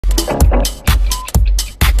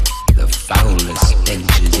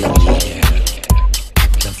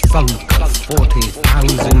skunk of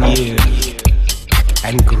 40,000 years,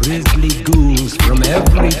 and grisly ghouls from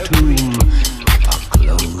every tomb are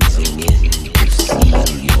closing in to seal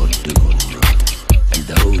your doom. And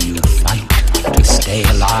though you fight to stay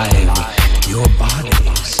alive, your body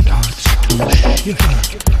starts to shiver,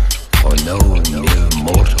 for no mere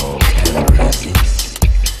mortal can resist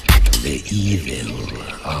the evil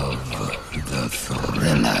of the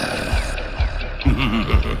thriller.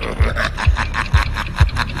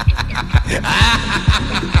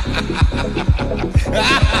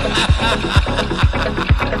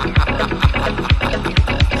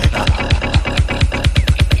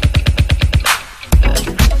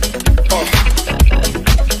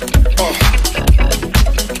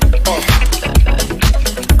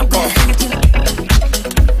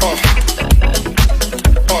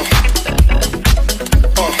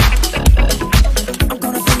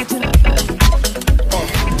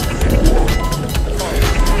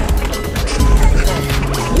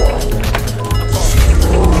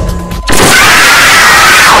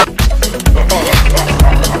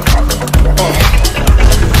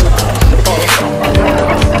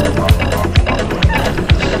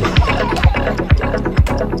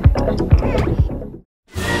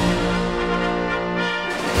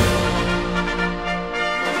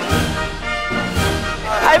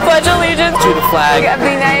 I pledge allegiance to the flag of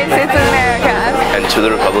the United States of America and to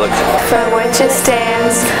the republic for which it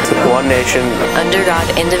stands, one nation, under God,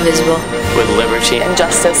 indivisible, with liberty and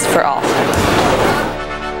justice for all.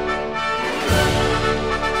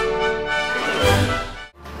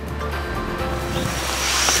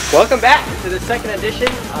 Welcome back to the second edition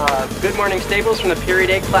of Good Morning Staples from the Period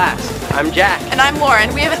 8 class. I'm Jack. And I'm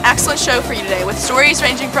Lauren. We have an excellent show for you today with stories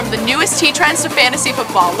ranging from the newest tea trends to fantasy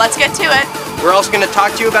football. Let's get to it. We're also going to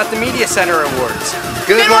talk to you about the Media Center Awards.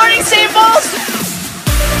 Good morning, Staples!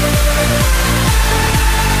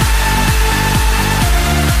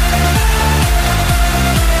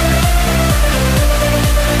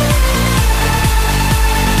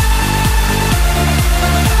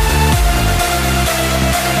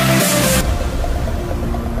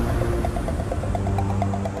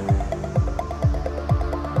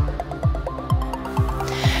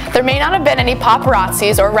 There may not have been any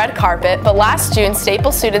paparazzis or red carpet, but last June,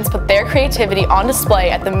 Staples students put their creativity on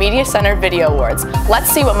display at the Media Center Video Awards.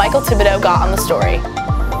 Let's see what Michael Thiboudeau got on the story.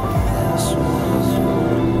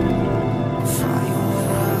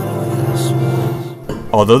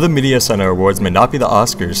 Although the Media Center Awards may not be the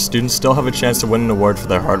Oscars, students still have a chance to win an award for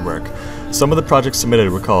their hard work. Some of the projects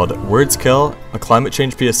submitted were called Words Kill, a Climate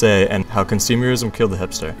Change PSA, and How Consumerism Killed the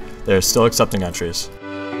Hipster. They are still accepting entries.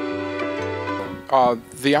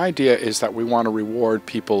 The idea is that we want to reward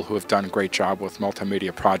people who have done a great job with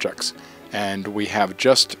multimedia projects. And we have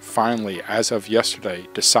just finally, as of yesterday,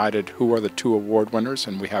 decided who are the 2 award winners.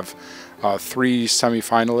 And we have 3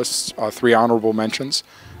 semi-finalists, 3 honorable mentions.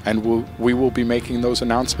 And we will be making those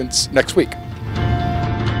announcements next week.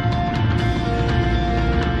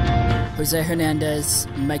 Jose Hernandez,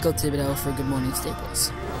 Michael Thiboudeau for Good Morning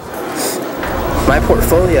Staples. My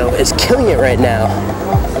portfolio is killing it right now.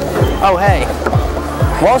 Oh, hey.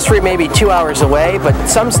 Wall Street may be 2 hours away, but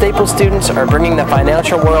some Staples students are bringing the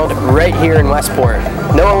financial world right here in Westport.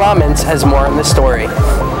 Noah Lomnitz has more on the story.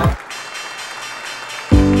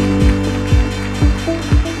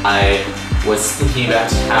 I was thinking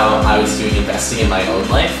about how I was doing investing in my own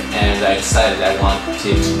life, and I decided I wanted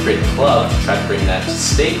to create a club to try to bring that to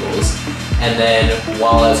Staples. And then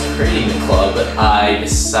while I was creating the club, I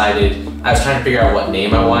decided I was trying to figure out what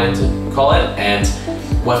name I wanted to call it, and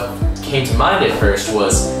what came to mind at first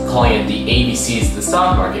was calling it the ABCs of the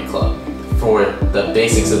Stock Market Club for the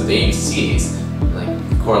basics of the ABCs, like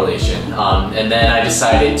correlation. And then I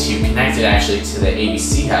decided to connect it actually to the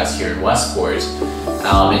ABC House here in Westport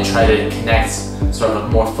and try to connect sort of a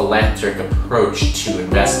more philanthropic approach to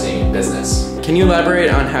investing in business. Can you elaborate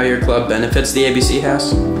on how your club benefits the ABC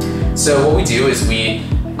House? So what we do is we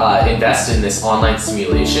invest in this online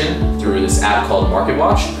simulation through this app called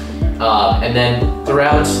MarketWatch. And then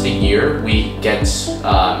throughout the year, we get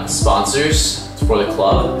sponsors for the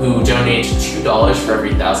club who donate $2 for every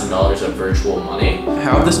 $1,000 of virtual money.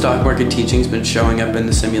 How have the stock market teachings been showing up in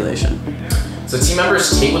the simulation? So team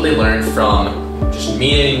members take what they learn from just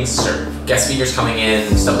meetings or guest speakers coming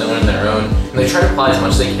in, stuff they learn on their own, and they try to apply as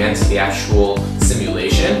much as they can to the actual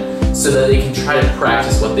simulation so that they can try to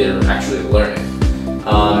practice what they're actually learning.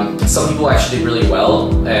 Some people actually did really well,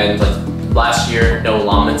 and like last year, Noah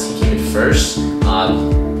Lomnitz, he came in first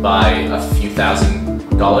by a few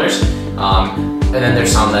 $1,000s. And then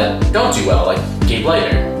there's some that don't do well, like Gabe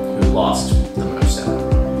Leiter, who lost the most out.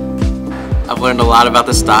 learned a lot about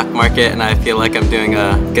the stock market, and I feel like I'm doing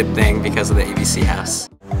a good thing because of the ABC house.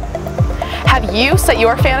 Have you set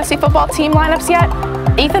your fantasy football team lineups yet?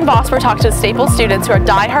 Ethan Vosper talked to the Staples students who are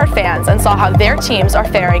die-hard fans and saw how their teams are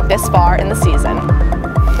faring this far in the season.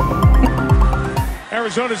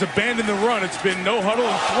 Arizona's abandoned the run. It's been no huddle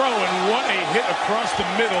and throw, and what a hit across the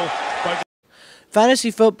middle by...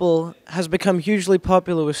 Fantasy football has become hugely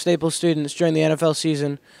popular with Staples students during the NFL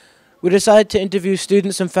season. We decided to interview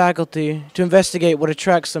students and faculty to investigate what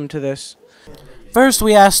attracts them to this. First,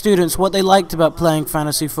 we asked students what they liked about playing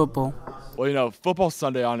fantasy football. Well, you know, football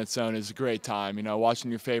Sunday on its own is a great time, you know, watching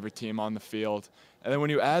your favorite team on the field. And then when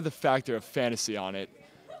you add the factor of fantasy on it,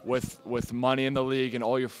 with money in the league and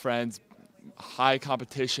all your friends, high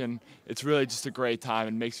competition, it's really just a great time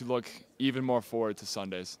and makes you look even more forward to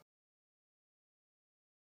Sundays.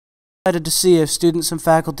 Excited to see if students and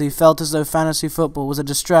faculty felt as though fantasy football was a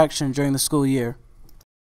distraction during the school year.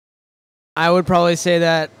 I would probably say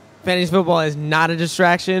that fantasy football is not a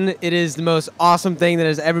distraction. It is the most awesome thing that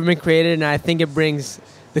has ever been created, and I think it brings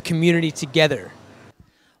the community together.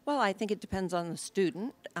 Well, I think it depends on the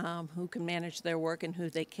student, who can manage their work and who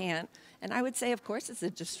they can't. And I would say, of course, it's a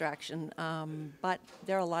distraction, but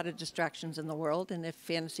there are a lot of distractions in the world, and if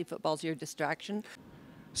fantasy football is your distraction.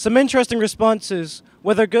 Some interesting responses.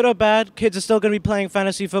 Whether good or bad, kids are still going to be playing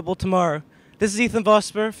fantasy football tomorrow. This is Ethan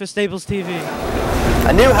Vosper for Staples TV.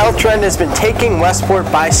 A new health trend has been taking Westport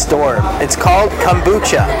by storm. It's called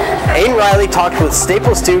Kombucha. Aiden Reilly talked with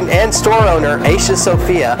Staples student and store owner Aisha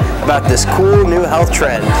Sophia about this cool new health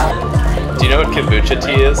trend. Do you know what kombucha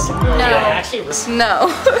tea is? No. No.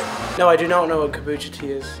 No, I do not know what kombucha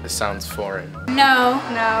tea is. It sounds foreign. No.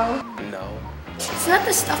 No. No. It's not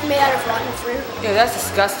the stuff made out of rotten fruit. Yeah, that's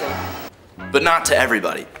disgusting. But not to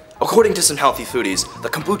everybody. According to some healthy foodies, the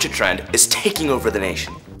kombucha trend is taking over the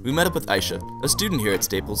nation. We met up with Aisha, a student here at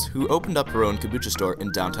Staples who opened up her own kombucha store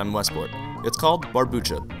in downtown Westport. It's called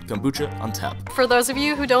Barbucha, kombucha on tap. For those of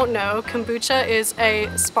you who don't know, kombucha is a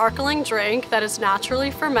sparkling drink that is naturally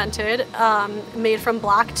fermented, made from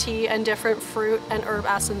black tea and different fruit and herb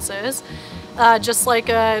essences. Just like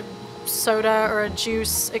a soda or a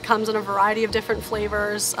juice, it comes in a variety of different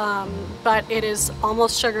flavors, but it is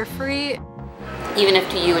almost sugar-free. Even if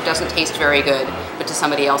to you it doesn't taste very good, but to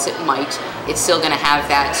somebody else it might, it's still going to have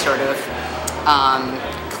that sort of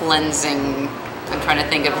cleansing, I'm trying to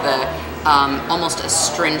think of the almost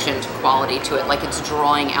astringent quality to it, like it's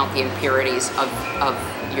drawing out the impurities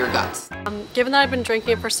of your guts. Given that I've been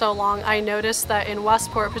drinking it for so long, I noticed that in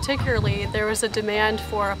Westport particularly, there was a demand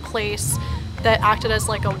for a place that acted as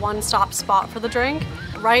like a one-stop spot for the drink.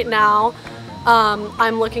 Right now,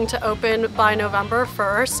 I'm looking to open by November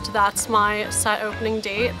 1st. That's my set opening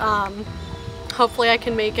date. Hopefully I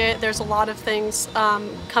can make it. There's a lot of things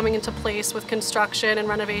coming into place with construction and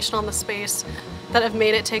renovation on the space that have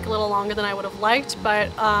made it take a little longer than I would have liked,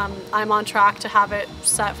 but I'm on track to have it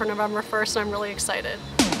set for November 1st, and I'm really excited.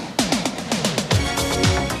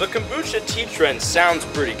 The kombucha tea trend sounds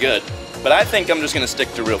pretty good, but I think I'm just going to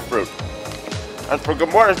stick to real fruit. And for Good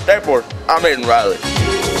Morning Staples, I'm Aiden Reilly.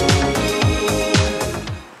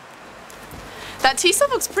 That tea stuff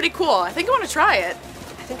looks pretty cool. I think I want to try it.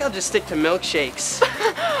 I think I'll just stick to milkshakes.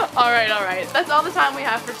 All right. That's all the time we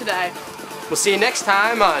have for today. We'll see you next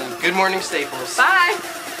time on Good Morning Staples. Bye.